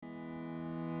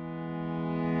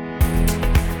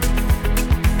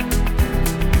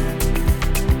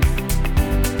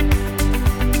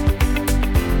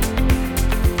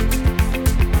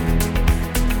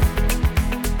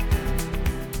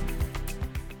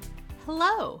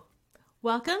Hello.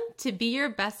 Welcome to Be Your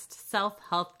Best Self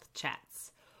Health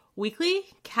Chats, weekly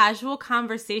casual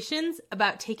conversations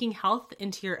about taking health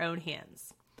into your own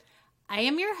hands. I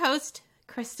am your host,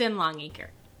 Kristen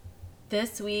Longacre.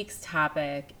 This week's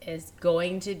topic is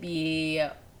going to be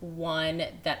one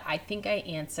that I think I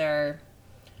answer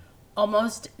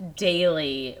almost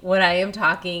daily when I am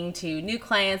talking to new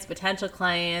clients, potential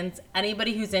clients,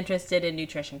 anybody who's interested in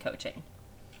nutrition coaching.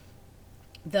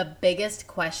 The biggest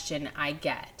question I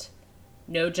get,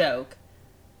 no joke,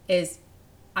 is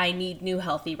I need new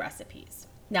healthy recipes.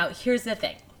 Now, here's the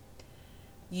thing.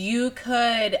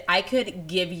 I could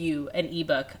give you an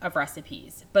ebook of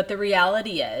recipes, but the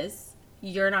reality is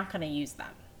you're not going to use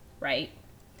them, right?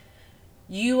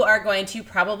 You are going to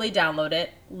probably download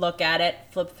it, look at it,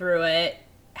 flip through it,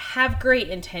 have great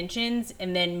intentions,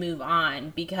 and then move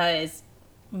on, because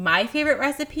my favorite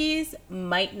recipes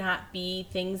might not be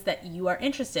things that you are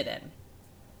interested in.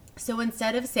 So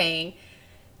instead of saying,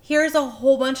 here's a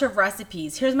whole bunch of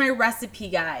recipes, here's my recipe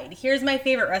guide, here's my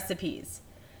favorite recipes,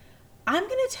 I'm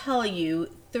going to tell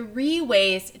you 3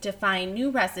 ways to find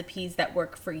new recipes that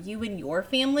work for you and your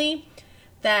family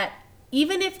that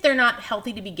even if they're not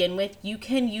healthy to begin with, you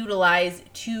can utilize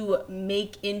to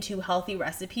make into healthy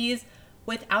recipes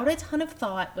without a ton of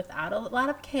thought, without a lot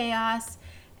of chaos,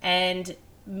 and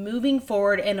moving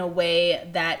forward in a way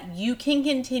that you can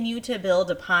continue to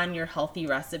build upon your healthy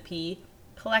recipe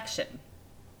collection.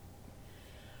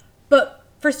 But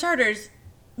for starters,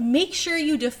 make sure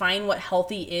you define what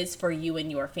healthy is for you and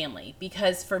your family.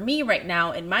 Because for me right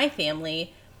now in my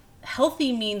family,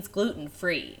 healthy means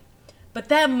gluten-free. But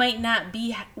that might not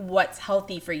be what's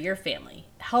healthy for your family.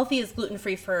 Healthy is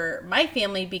gluten-free for my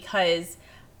family because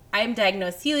I'm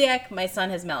diagnosed celiac, my son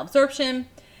has malabsorption,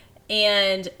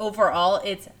 and overall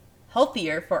it's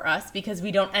healthier for us because we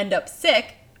don't end up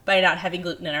sick by not having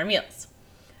gluten in our meals.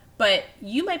 But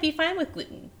you might be fine with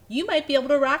gluten. You might be able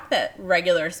to rock that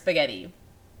regular spaghetti.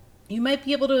 You might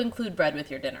be able to include bread with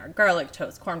your dinner, garlic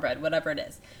toast, cornbread, whatever it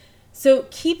is. So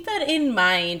keep that in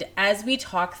mind as we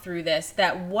talk through this,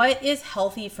 that what is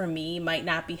healthy for me might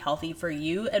not be healthy for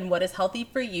you, and what is healthy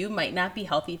for you might not be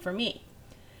healthy for me.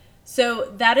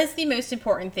 So that is the most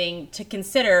important thing to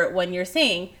consider when you're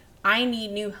saying, I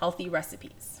need new healthy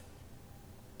recipes.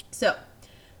 So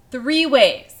 3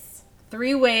 ways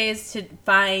to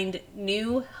find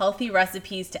new healthy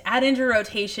recipes to add into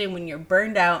rotation when you're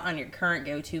burned out on your current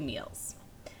go-to meals.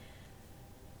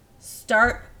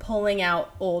 Start pulling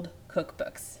out old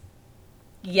cookbooks.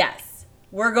 Yes,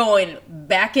 we're going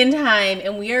back in time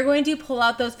and we are going to pull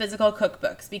out those physical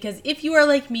cookbooks, because if you are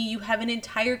like me, you have an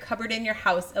entire cupboard in your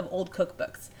house of old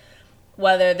cookbooks.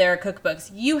 Whether they're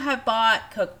cookbooks you have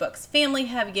bought, cookbooks family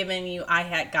have given you. I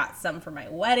had got some for my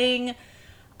wedding.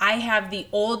 I have the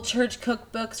old church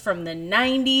cookbooks from the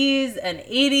 90s and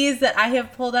 80s that I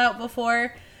have pulled out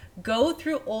before. Go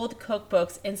through old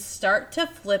cookbooks and start to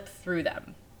flip through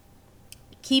them,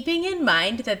 keeping in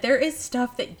mind that there is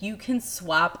stuff that you can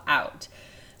swap out.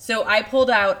 So I pulled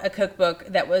out a cookbook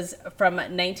that was from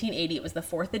 1980. It was the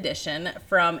 4th edition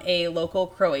from a local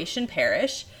Croatian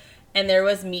parish, and there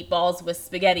was meatballs with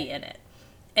spaghetti in it.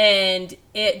 And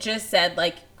it just said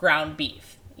like ground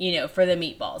beef, for the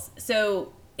meatballs.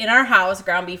 So in our house,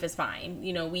 ground beef is fine.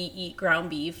 We eat ground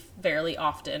beef fairly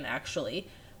often actually,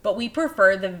 but we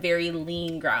prefer the very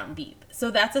lean ground beef. So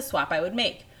that's a swap I would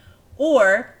make.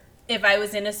 Or if I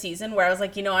was in a season where I was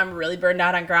like, I'm really burned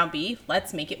out on ground beef,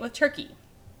 let's make it with turkey.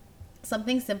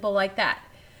 Something simple like that.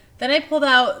 Then I pulled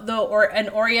out an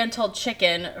Oriental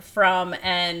chicken from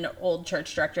an old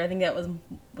church director. I think that was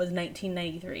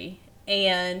 1993.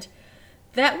 And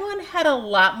that one had a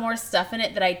lot more stuff in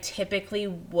it that I typically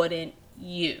wouldn't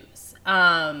use.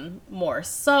 More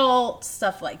salt,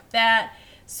 stuff like that.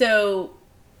 So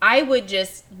I would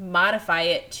just modify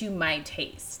it to my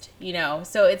taste,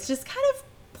 So it's just kind of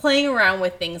playing around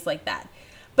with things like that.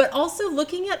 But also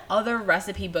looking at other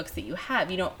recipe books that you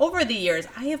have. Over the years,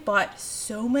 I have bought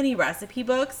so many recipe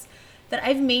books that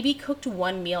I've maybe cooked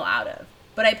one meal out of.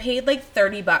 But I paid like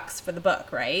 $30 for the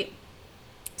book, right?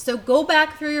 So go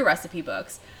back through your recipe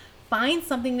books. Find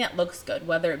something that looks good,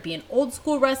 whether it be an old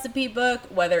school recipe book,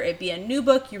 whether it be a new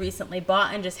book you recently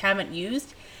bought and just haven't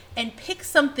used, and pick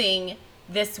something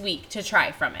this week to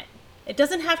try from it. It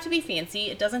doesn't have to be fancy.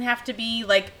 It doesn't have to be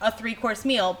like a 3-course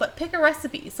meal, but pick a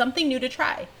recipe, something new to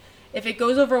try. If it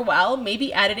goes over well,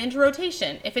 maybe add it into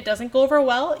rotation. If it doesn't go over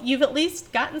well, you've at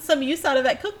least gotten some use out of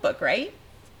that cookbook, right?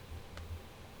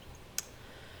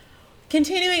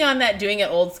 Continuing on that doing it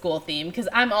old school theme, because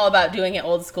I'm all about doing it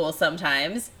old school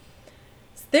sometimes,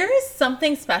 there is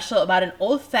something special about an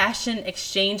old-fashioned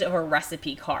exchange of a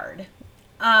recipe card.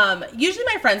 Usually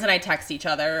my friends and I text each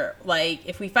other. Like,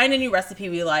 if we find a new recipe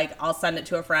we like, I'll send it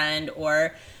to a friend,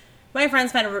 or my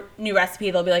friends find a new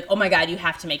recipe, they'll be like, oh my God, you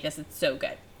have to make this. It's so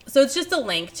good. So it's just a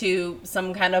link to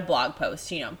some kind of blog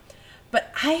post,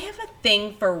 But I have a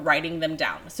thing for writing them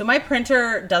down. So my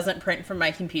printer doesn't print from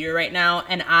my computer right now,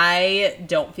 and I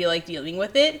don't feel like dealing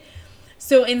with it.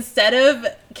 So instead of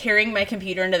carrying my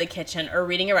computer into the kitchen or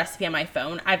reading a recipe on my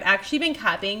phone, I've actually been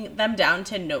copying them down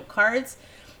to note cards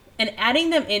and adding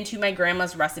them into my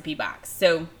grandma's recipe box.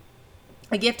 So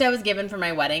a gift I was given for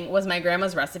my wedding was my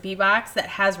grandma's recipe box that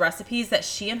has recipes that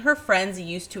she and her friends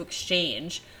used to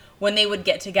exchange when they would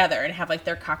get together and have like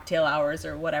their cocktail hours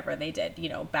or whatever they did,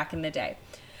 back in the day.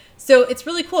 So it's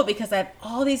really cool because I have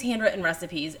all these handwritten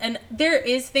recipes, and there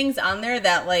is things on there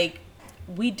that like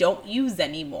we don't use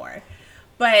anymore,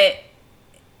 but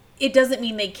it doesn't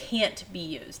mean they can't be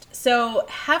used. So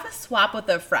have a swap with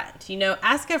a friend,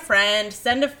 ask a friend,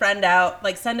 send a friend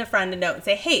a note and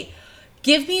say, hey,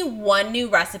 give me one new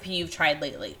recipe you've tried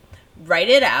lately. Write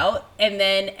it out and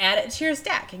then add it to your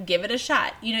stack and give it a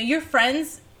shot. Your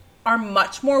friends are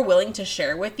much more willing to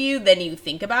share with you than you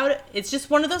think about it. It's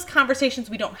just one of those conversations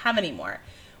we don't have anymore.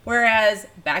 Whereas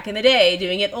back in the day,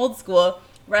 doing it old school,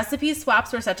 recipe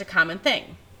swaps were such a common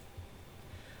thing.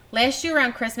 Last year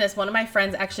around Christmas, one of my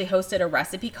friends actually hosted a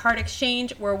recipe card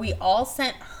exchange where we all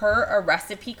sent her a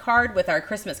recipe card with our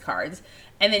Christmas cards,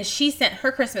 and then she sent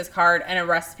her Christmas card and a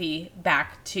recipe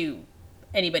back to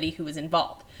anybody who was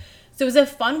involved. So it was a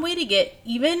fun way to get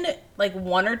even like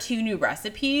one or two new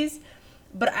recipes.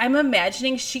 But I'm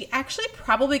imagining she actually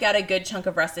probably got a good chunk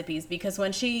of recipes because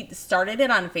when she started it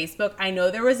on Facebook, I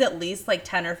know there was at least like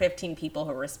 10 or 15 people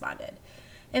who responded.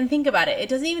 And think about it. It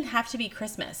doesn't even have to be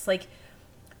Christmas. Like,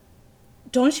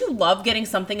 don't you love getting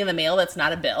something in the mail that's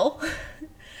not a bill?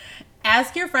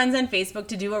 Ask your friends on Facebook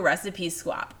to do a recipe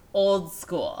swap, old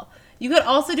school. You could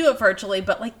also do it virtually,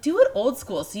 but like do it old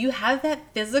school so you have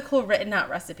that physical written out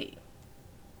recipe.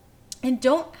 And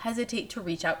don't hesitate to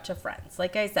reach out to friends.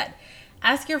 Like I said,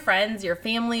 ask your friends, your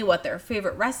family, what their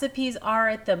favorite recipes are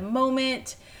at the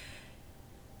moment.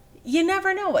 You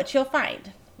never know what you'll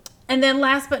find. And then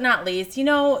last but not least,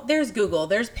 there's Google,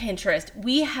 there's Pinterest.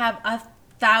 We have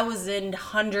 1,000,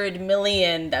 100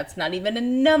 million, that's not even a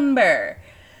number,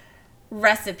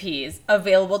 recipes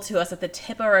available to us at the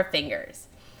tip of our fingers.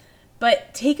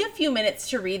 But take a few minutes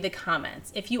to read the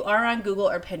comments. If you are on Google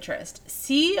or Pinterest,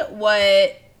 see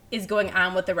what is going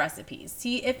on with the recipes.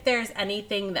 See if there's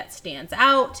anything that stands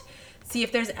out. See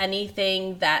if there's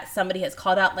anything that somebody has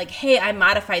called out, like, hey, I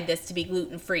modified this to be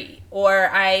gluten-free, or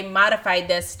I modified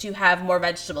this to have more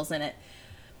vegetables in it.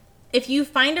 If you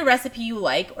find a recipe you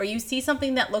like, or you see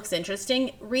something that looks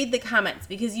interesting, read the comments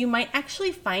because you might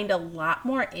actually find a lot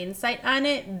more insight on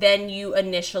it than you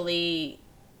initially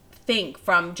think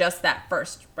from just that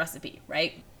first recipe,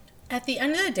 right? At the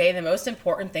end of the day, the most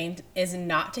important thing is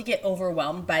not to get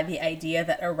overwhelmed by the idea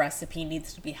that a recipe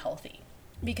needs to be healthy,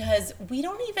 because we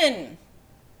don't even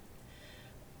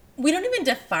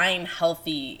define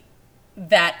healthy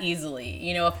that easily.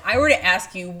 If I were to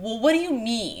ask you, well, what do you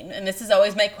mean? And this is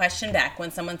always my question back when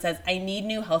someone says, I need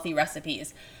new healthy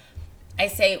recipes. I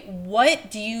say, what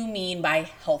do you mean by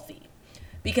healthy?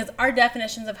 Because our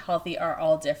definitions of healthy are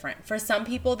all different. For some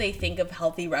people, they think of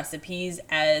healthy recipes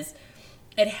as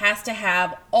it has to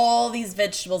have all these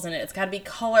vegetables in it. It's got to be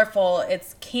colorful.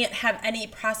 It can't have any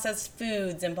processed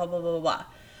foods and blah, blah, blah, blah.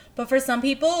 But for some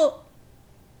people,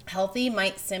 healthy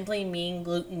might simply mean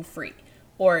gluten-free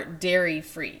or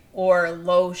dairy-free or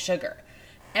low sugar.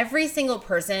 Every single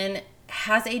person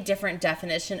has a different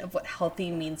definition of what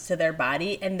healthy means to their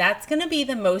body, and that's going to be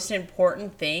the most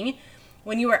important thing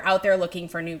when you are out there looking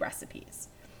for new recipes.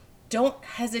 Don't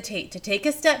hesitate to take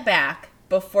a step back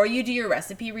before you do your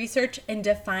recipe research and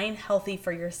define healthy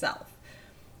for yourself.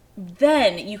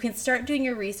 Then you can start doing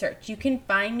your research. You can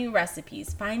find new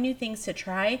recipes, find new things to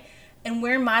try, and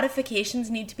where modifications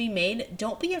need to be made,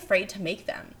 don't be afraid to make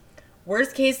them.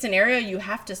 Worst case scenario, you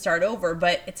have to start over,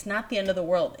 but it's not the end of the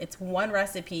world. It's one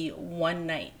recipe, one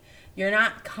night. You're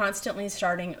not constantly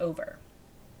starting over.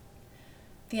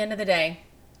 At the end of the day,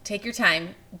 take your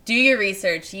time, do your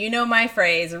research. You know my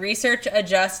phrase, research,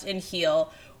 adjust, and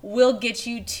heal will get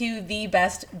you to the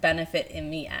best benefit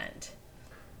in the end.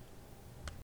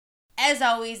 As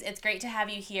always, it's great to have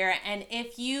you here. And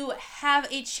if you have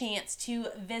a chance to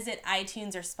visit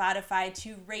iTunes or Spotify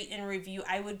to rate and review,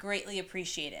 I would greatly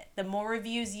appreciate it. The more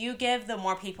reviews you give, the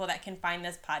more people that can find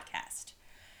this podcast.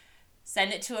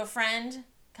 Send it to a friend.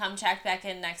 Come check back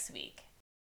in next week.